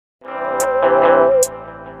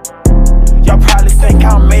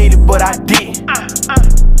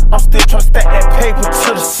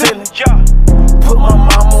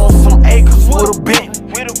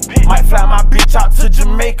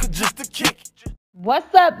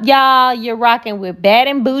What's up, y'all? You're rocking with Bad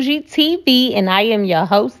and Bougie TV, and I am your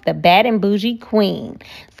host, the Bad and Bougie Queen.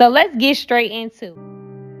 So let's get straight into it.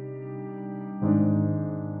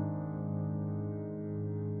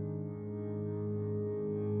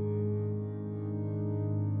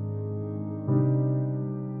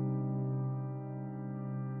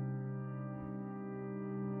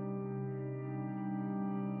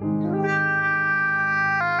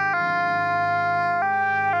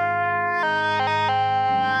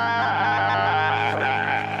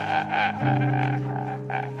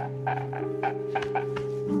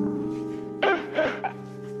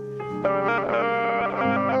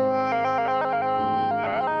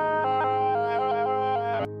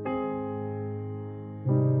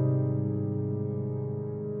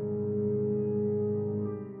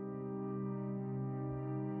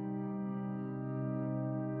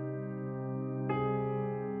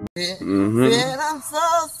 Said I'm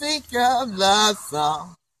so sick of love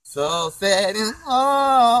song, so sad and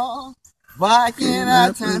all. Why can't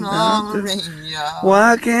I turn on the radio?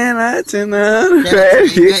 Why can't I turn on the radio?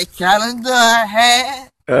 radio? That calendar I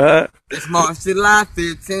had. It's March July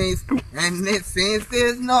 15th, and it seems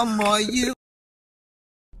there's no more you.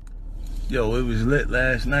 Yo, it was lit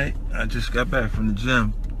last night. I just got back from the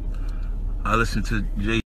gym. I listened to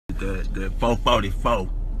Jay, the 444.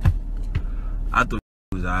 I thought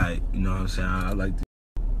it was alright, you know what I'm saying? I liked it.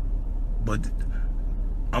 But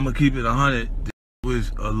I'm gonna keep it 100. It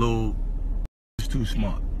was a little, it's too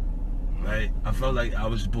smart, right? I felt like I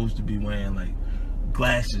was supposed to be wearing like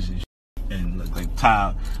glasses and shit, and like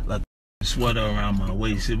tie, like a sweater around my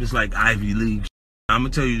waist. It was like Ivy League. I'm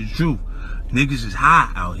gonna tell you the truth. Niggas is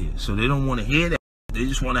high out here, so they don't want to hear that. They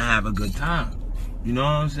just want to have a good time. You know what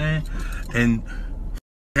I'm saying? And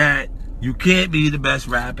that you can't be the best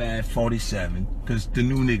rapper at 47 because the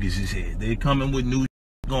new niggas is here. They coming with new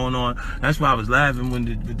going on. That's why I was laughing when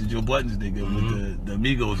with the Joe Buttons nigga, with the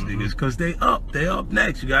Amigos niggas, because they up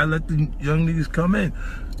next. You gotta let the young niggas come in.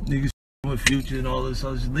 Niggas with Future and all this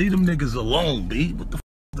other shit. Leave them niggas alone, B. What the f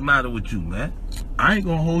is the matter with you, man? I ain't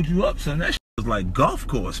gonna hold you up, son. That shit was like golf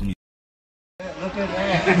course music. Look at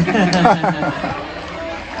that.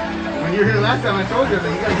 When you were here last time, I told you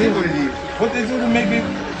that you gotta get one of these. What they do to make me,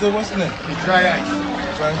 what's the name? Dry ice.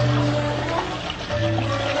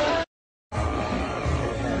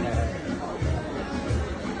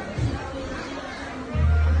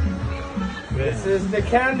 This is the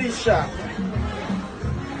candy shop.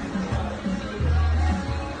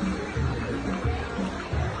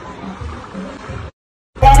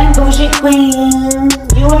 Bad and Bougie Queen,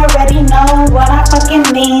 you already know what I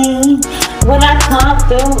fucking mean. When I come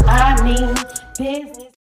through, I mean business.